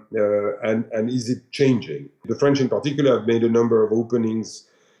and is it changing. The French in particular have made a number of openings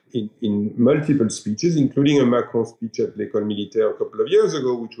in multiple speeches, including a Macron speech at l'École Militaire a couple of years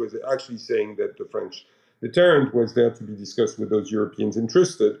ago, which was actually saying that the French deterrent was there to be discussed with those Europeans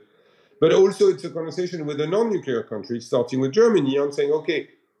interested. But also it's a conversation with the non-nuclear countries, starting with Germany, on saying, okay,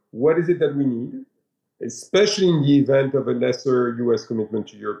 what is it that we need, especially in the event of a lesser US commitment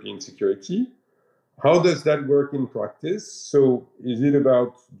to European security? How does that work in practice? So is it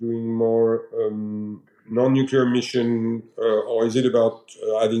about doing more non-nuclear mission, or is it about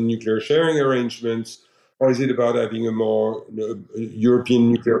having nuclear sharing arrangements, or is it about having a more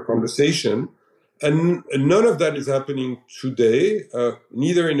European nuclear conversation? And none of that is happening today,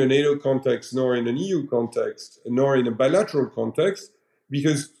 neither in a NATO context, nor in an EU context, nor in a bilateral context,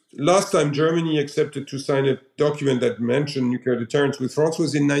 because last time Germany accepted to sign a document that mentioned nuclear deterrence with France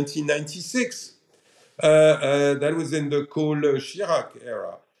was in 1996. That was in the Kohl-Chirac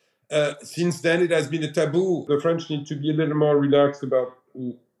era. Since then, it has been a taboo. The French need to be a little more relaxed about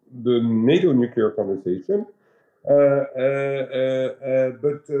the NATO nuclear conversation. But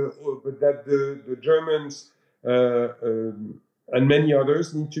that the Germans and many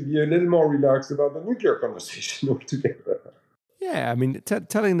others need to be a little more relaxed about the nuclear conversation altogether. Yeah, I mean,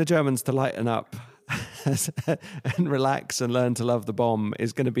 telling the Germans to lighten up and relax and learn to love the bomb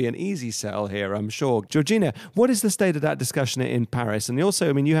is going to be an easy sell here, I'm sure. Georgina, what is the state of that discussion in Paris? And also,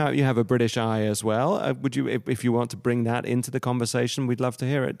 I mean, you have a British eye as well. Would you, if you want to bring that into the conversation, we'd love to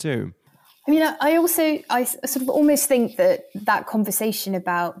hear it too. I mean, I sort of almost think that conversation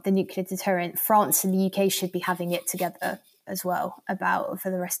about the nuclear deterrent, France and the UK should be having it together as well about for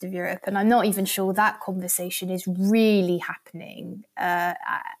the rest of Europe. And I'm not even sure that conversation is really happening at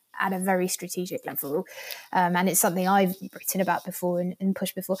a very strategic level. And it's something I've written about before and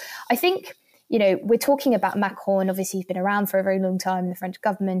pushed before. I think, we're talking about Macron. Obviously, he's been around for a very long time in the French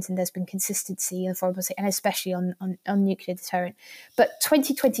government, and there's been consistency in the foreign policy, and especially on nuclear deterrent. But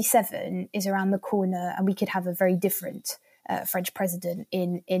 2027 is around the corner, and we could have a very different French president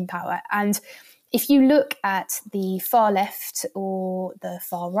in power. And if you look at the far left or the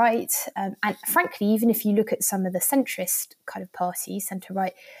far right, and frankly, even if you look at some of the centrist kind of parties,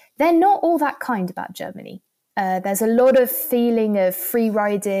 centre-right, they're not all that kind about Germany. There's a lot of feeling of free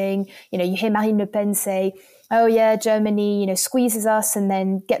riding. You hear Marine Le Pen say, oh yeah, Germany, squeezes us and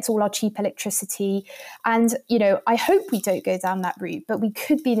then gets all our cheap electricity. And, I hope we don't go down that route, but we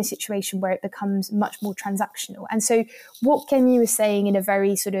could be in a situation where it becomes much more transactional. And so what Kemi was saying in a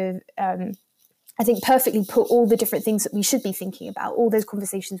very sort of, I think perfectly put all the different things that we should be thinking about, all those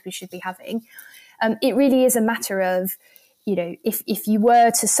conversations we should be having. It really is a matter of, if you were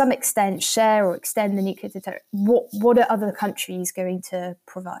to some extent share or extend the nuclear deterrent, what are other countries going to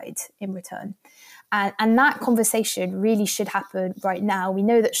provide in return? And that conversation really should happen right now. We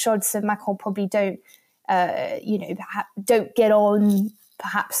know that Scholz and Macron probably don't get on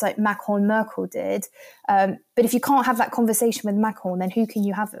perhaps like Macron and Merkel did. But if you can't have that conversation with Macron, then who can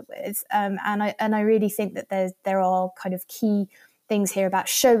you have it with? And I really think that there are kind of key things here about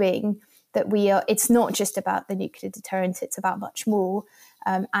showing that it's not just about the nuclear deterrent, it's about much more.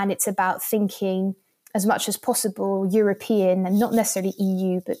 And it's about thinking as much as possible European, and not necessarily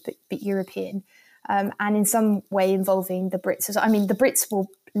EU, but European. And in some way involving the Brits. I mean, the Brits will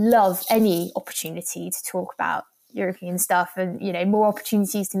love any opportunity to talk about European stuff and, more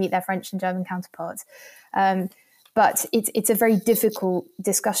opportunities to meet their French and German counterparts. But it's a very difficult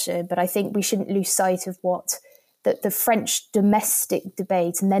discussion, but I think we shouldn't lose sight of what the French domestic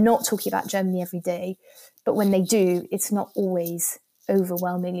debate, and they're not talking about Germany every day, but when they do, it's not always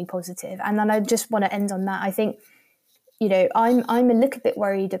overwhelmingly positive. And then I just want to end on that. I think, I'm a little bit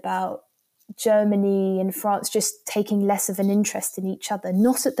worried about Germany and France just taking less of an interest in each other,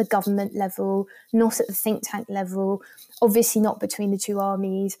 not at the government level, not at the think tank level, obviously not between the two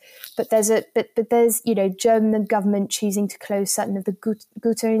armies, but there's German government choosing to close certain of the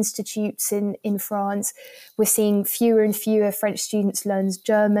Goethe institutes in France. We're seeing fewer and fewer French students learn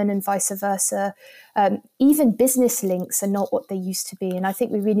German and vice versa. Even business links are not what they used to be, and I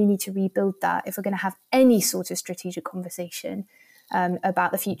think we really need to rebuild that if we're going to have any sort of strategic conversation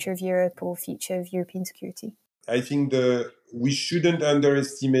about the future of Europe or future of European security. I think we shouldn't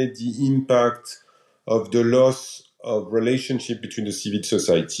underestimate the impact of the loss of relationship between the civil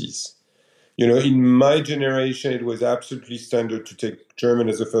societies. In my generation, it was absolutely standard to take German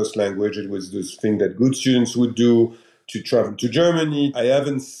as a first language. It was this thing that good students would do to travel to Germany. I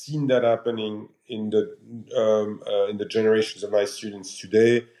haven't seen that happening in the generations of my students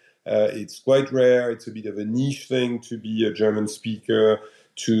today. It's quite rare. It's a bit of a niche thing to be a German speaker,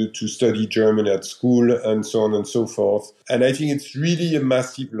 to study German at school, and so on and so forth. And I think it's really a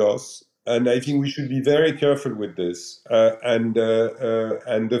massive loss. And I think we should be very careful with this. And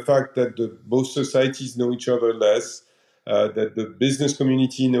the fact that both societies know each other less, that the business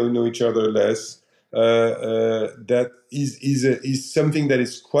community know each other less, that is something that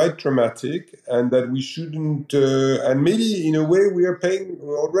is quite dramatic, and that we shouldn't. And maybe in a way we're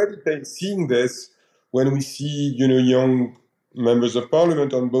already seeing this when we see young members of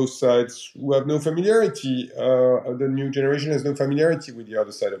parliament on both sides who have no familiarity. The new generation has no familiarity with the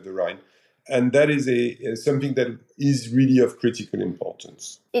other side of the Rhine. And that is something that is really of critical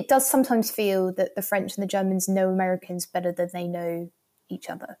importance. It does sometimes feel that the French and the Germans know Americans better than they know each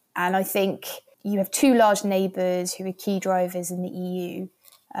other. And I think you have two large neighbours who are key drivers in the EU.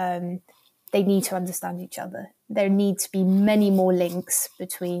 They need to understand each other. There need to be many more links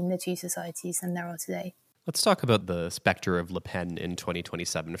between the two societies than there are today. Let's talk about the spectre of Le Pen in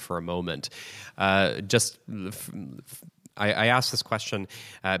 2027 for a moment. I ask this question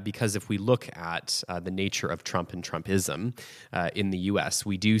because if we look at the nature of Trump and Trumpism in the U.S.,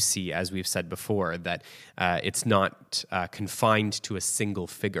 we do see, as we've said before, that it's not confined to a single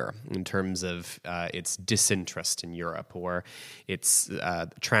figure in terms of its disinterest in Europe or its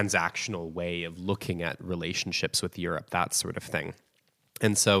transactional way of looking at relationships with Europe, that sort of thing.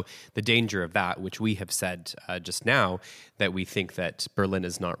 And so the danger of that, which we have said just now, that we think that Berlin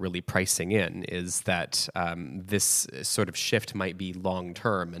is not really pricing in, is that this sort of shift might be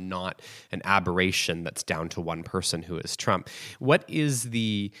long-term and not an aberration that's down to one person who is Trump. What is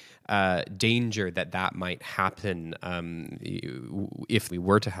the danger that might happen if we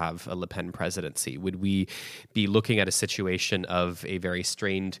were to have a Le Pen presidency? Would we be looking at a situation of a very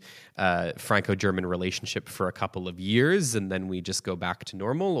strained Franco-German relationship for a couple of years and then we just go back to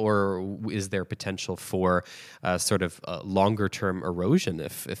normal? Or is there potential for sort of longer-term erosion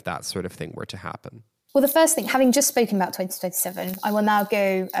if that sort of thing were to happen? Well, the first thing, having just spoken about 2027, I will now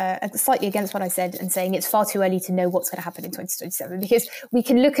go slightly against what I said and saying it's far too early to know what's going to happen in 2027, because we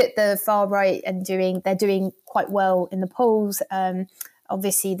can look at the far right and they're doing quite well in the polls.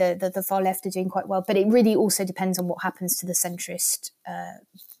 Obviously, the far left are doing quite well, but it really also depends on what happens to the centrist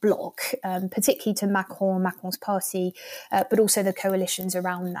bloc, particularly to Macron's party, but also the coalitions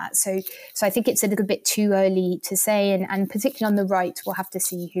around that. So I think it's a little bit too early to say, and particularly on the right, we'll have to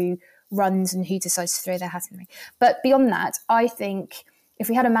see who runs and who decides to throw their hat in the ring. But beyond that, I think if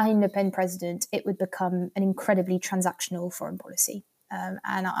we had a Marine Le Pen president, it would become an incredibly transactional foreign policy. And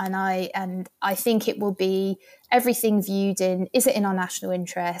I think it will be everything viewed in, is it in our national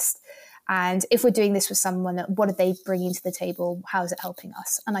interest? And if we're doing this with someone, what are they bringing to the table? How is it helping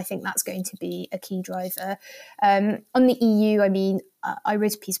us? And I think that's going to be a key driver. On the EU, I mean, I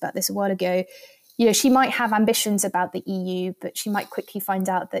wrote a piece about this a while ago. You know, she might have ambitions about the EU, but she might quickly find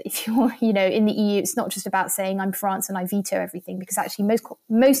out that if you're, in the EU, it's not just about saying I'm France and I veto everything, because actually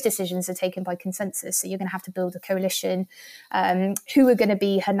most decisions are taken by consensus. So you're going to have to build a coalition. Who are going to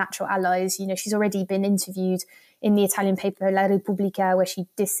be her natural allies? She's already been interviewed in the Italian paper La Repubblica, where she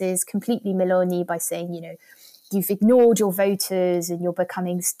disses completely Meloni by saying, you've ignored your voters and you're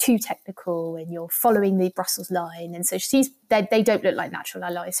becoming too technical and you're following the Brussels line. And so they don't look like natural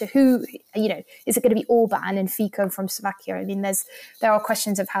allies. So who, is it going to be Orban and Fico from Slovakia? I mean, there are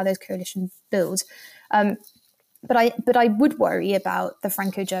questions of how those coalitions build. But I would worry about the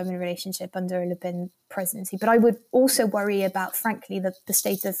Franco-German relationship under a Le Pen presidency. But I would also worry about, frankly, the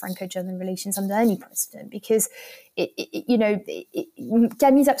state of Franco-German relations under any president, because Demi's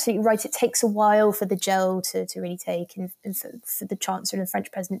absolutely right. It takes a while for the gel to really take, and for the Chancellor and the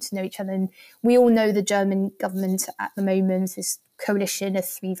French president to know each other. And we all know the German government at the moment is a coalition of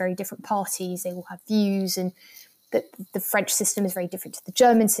three very different parties. They all have views, and the French system is very different to the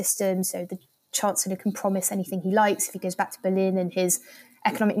German system. So the Chancellor can promise anything he likes. If he goes back to Berlin and his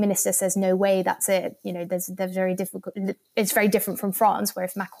economic minister says no way, that's it. They're very difficult. It's very different from France, where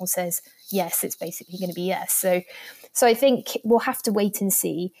if Macron says yes, it's basically going to be yes. So I think we'll have to wait and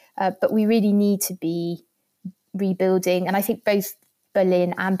see. But we really need to be rebuilding, and I think both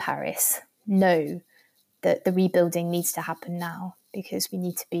Berlin and Paris know that the rebuilding needs to happen now, because we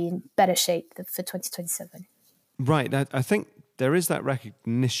need to be in better shape for 2027. Right. I think there is that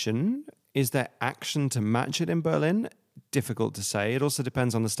recognition. Is there action to match it in Berlin? Difficult to say. It also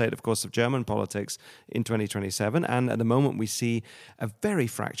depends on the state, of course, of German politics in 2027. And at the moment, we see a very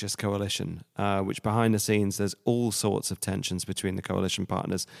fractious coalition, which behind the scenes, there's all sorts of tensions between the coalition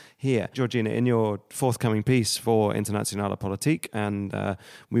partners here. Georgina, in your forthcoming piece for Internationale Politik, and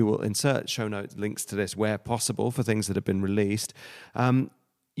we will insert show notes links to this where possible for things that have been released,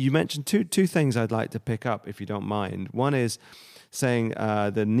 you mentioned two things I'd like to pick up, if you don't mind. One is saying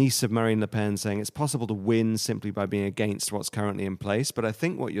the niece of Marine Le Pen saying it's possible to win simply by being against what's currently in place. But I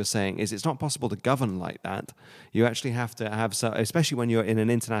think what you're saying is it's not possible to govern like that. You actually have to have, especially when you're in an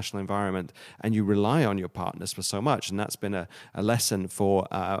international environment and you rely on your partners for so much. And that's been a lesson for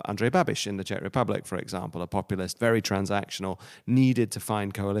Andrej Babiš in the Czech Republic, for example, a populist, very transactional, needed to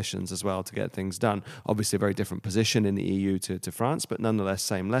find coalitions as well to get things done. Obviously a very different position in the EU to France, but nonetheless,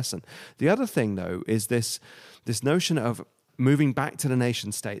 same lesson. The other thing, though, is this notion of moving back to the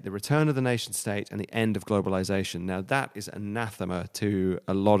nation state, the return of the nation state and the end of globalization. Now, that is anathema to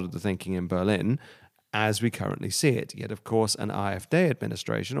a lot of the thinking in Berlin as we currently see it. Yet, of course, an AfD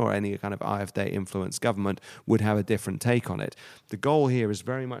administration or any kind of AfD-influenced government would have a different take on it. The goal here is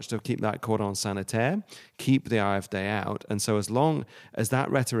very much to keep that cordon sanitaire, keep the AfD out. And so as long as that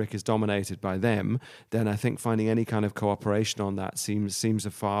rhetoric is dominated by them, then I think finding any kind of cooperation on that seems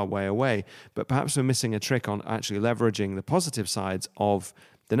a far way away. But perhaps we're missing a trick on actually leveraging the positive sides of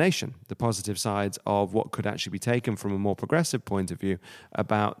the nation, the positive sides of what could actually be taken from a more progressive point of view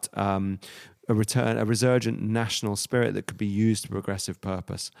about a resurgent national spirit that could be used for progressive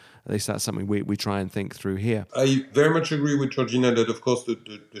purpose. At least that's something we try and think through here. I very much agree with Georgina that, of course,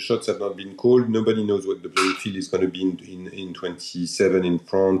 the shots have not been called. Nobody knows what the playing field is going to be in 27 in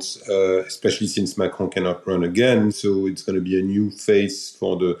France, especially since Macron cannot run again. So it's going to be a new face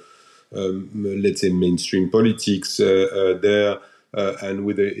for the, let's say, mainstream politics there. And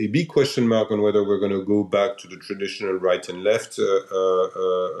with a big question mark on whether we're going to go back to the traditional right and left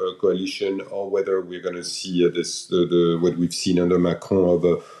coalition, or whether we're going to see what we've seen under Macron of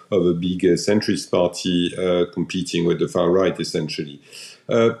a big centrist party competing with the far right, essentially.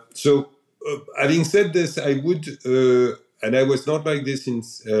 So, having said this, I would, and I was not like this in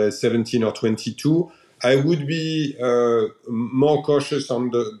 17 or 22. I would be more cautious on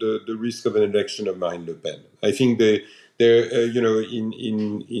the risk of an election of Marine Le Pen. I think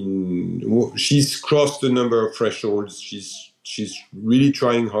she's crossed a number of thresholds. She's really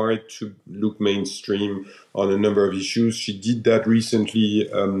trying hard to look mainstream on a number of issues. She did that recently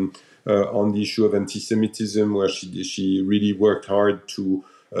on the issue of anti-Semitism, where she really worked hard to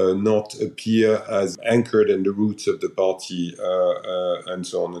not appear as anchored in the roots of the party, and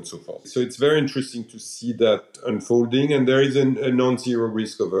so on and so forth. So it's very interesting to see that unfolding, and there is a non-zero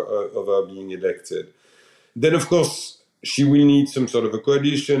risk of her being elected. Then, of course, she will need some sort of a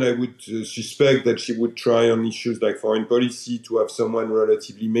coalition. I would suspect that she would try on issues like foreign policy to have someone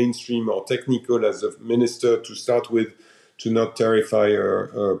relatively mainstream or technical as a minister to start with, to not terrify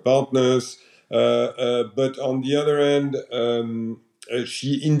her partners. But on the other hand,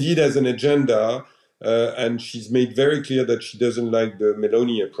 she indeed has an agenda, and she's made very clear that she doesn't like the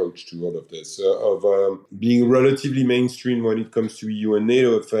Meloni approach to all of this, of being relatively mainstream when it comes to EU and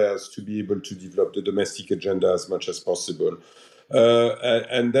NATO affairs, to be able to develop the domestic agenda as much as possible.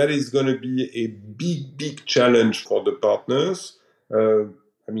 And that is going to be a big challenge for the partners.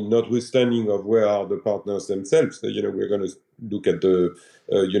 Notwithstanding of where are the partners themselves. We're going to look at the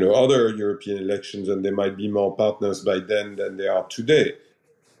other European elections, and there might be more partners by then than there are today.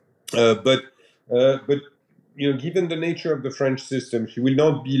 But given the nature of the French system, she will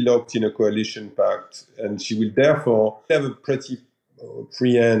not be locked in a coalition pact, and she will therefore have a pretty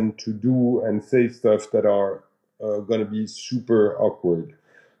free hand to do and say stuff that are going to be super awkward.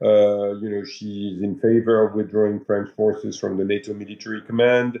 She's in favor of withdrawing French forces from the NATO military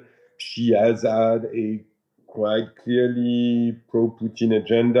command. She has had a quite clearly pro-Putin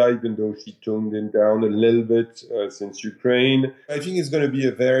agenda, even though she toned it down a little bit since Ukraine. I think it's going to be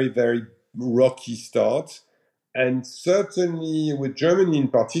a very, very rocky start. And certainly with Germany in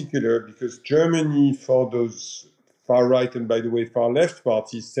particular, because Germany, for those far right and, by the way, far left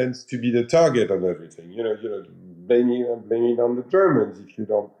parties, tends to be the target of everything. Blaming on the Germans if you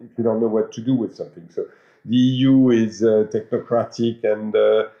don't know what to do with something. So the EU is technocratic, and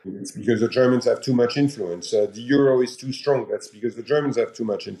it's because the Germans have too much influence. The euro is too strong. That's because the Germans have too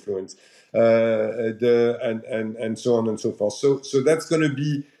much influence, and so on and so forth. So that's going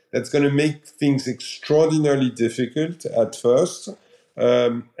to make things extraordinarily difficult at first.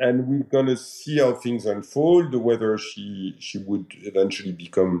 And we're going to see how things unfold, whether she would eventually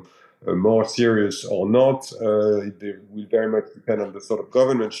become more serious or not. It will very much depend on the sort of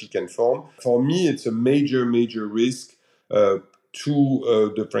government she can form. For me, it's a major risk to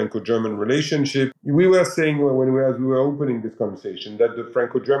the Franco-German relationship. We were saying when we were opening this conversation that the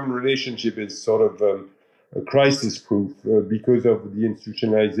Franco-German relationship is sort of crisis-proof because of the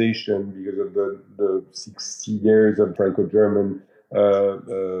institutionalization, because of the 60 years of Franco-German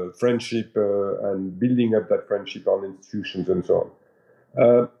friendship and building up that friendship on institutions and so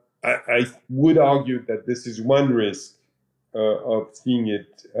on. I would argue that this is one risk of seeing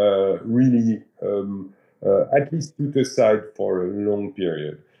it really at least put aside for a long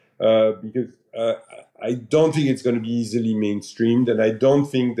period, because I don't think it's going to be easily mainstreamed, and I don't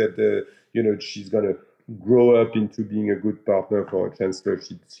think that she's going to grow up into being a good partner for a chancellor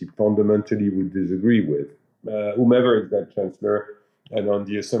she fundamentally would disagree with, whomever is that chancellor, and on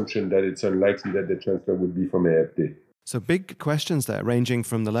the assumption that it's unlikely that the chancellor would be from AfD. So big questions there, ranging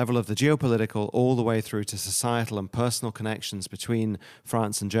from the level of the geopolitical all the way through to societal and personal connections between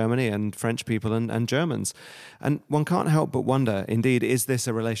France and Germany and French people and Germans. And one can't help but wonder, indeed, is this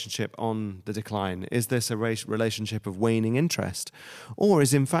a relationship on the decline? Is this a relationship of waning interest? Or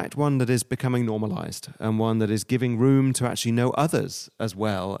is in fact one that is becoming normalized and one that is giving room to actually know others as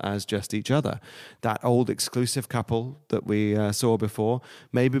well as just each other? That old exclusive couple that we saw before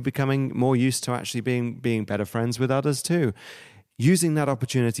may be becoming more used to actually being better friends with others too. Using that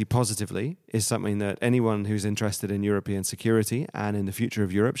opportunity positively is something that anyone who's interested in European security and in the future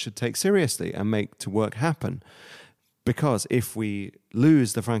of Europe should take seriously and make to work happen. Because if we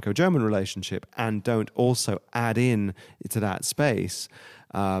lose the Franco-German relationship and don't also add in to that space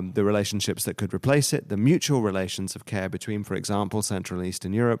the relationships that could replace it, the mutual relations of care between, for example, Central and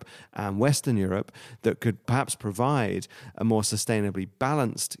Eastern Europe and Western Europe that could perhaps provide a more sustainably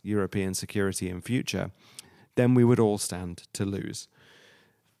balanced European security in future, then we would all stand to lose.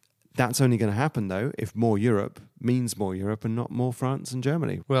 That's only going to happen, though, if more Europe means more Europe and not more France and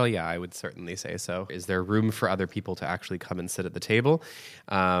Germany. Well, yeah, I would certainly say so. Is there room for other people to actually come and sit at the table?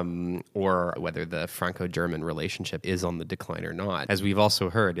 Or whether the Franco-German relationship is on the decline or not. As we've also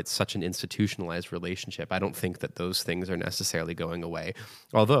heard, it's such an institutionalized relationship. I don't think that those things are necessarily going away.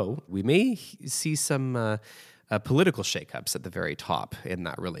 Although we may see some political shakeups at the very top in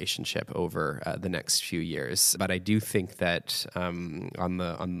that relationship over the next few years. But I do think that on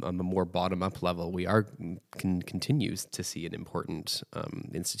the more bottom-up level, we continues to see an important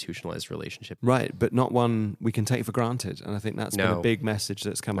institutionalized relationship. Right, but not one we can take for granted. And I think that's been a big message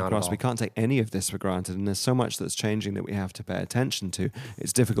that's come across. We can't take any of this for granted. And there's so much that's changing that we have to pay attention to.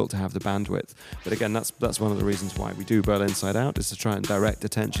 It's difficult to have the bandwidth. But again, that's one of the reasons why we do Berlin Inside Out, is to try and direct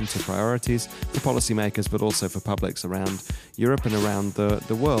attention to priorities for policymakers, but also for publics around Europe and around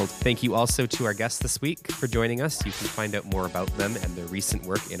the world. Thank you also to our guests this week for joining us. You can find out more about them and their recent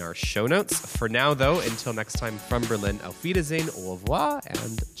work in our show notes. For now, though, until next time from Berlin, auf Wiedersehen, au revoir,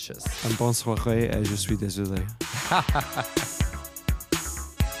 and tschüss. Un bon soirée et je suis désolé.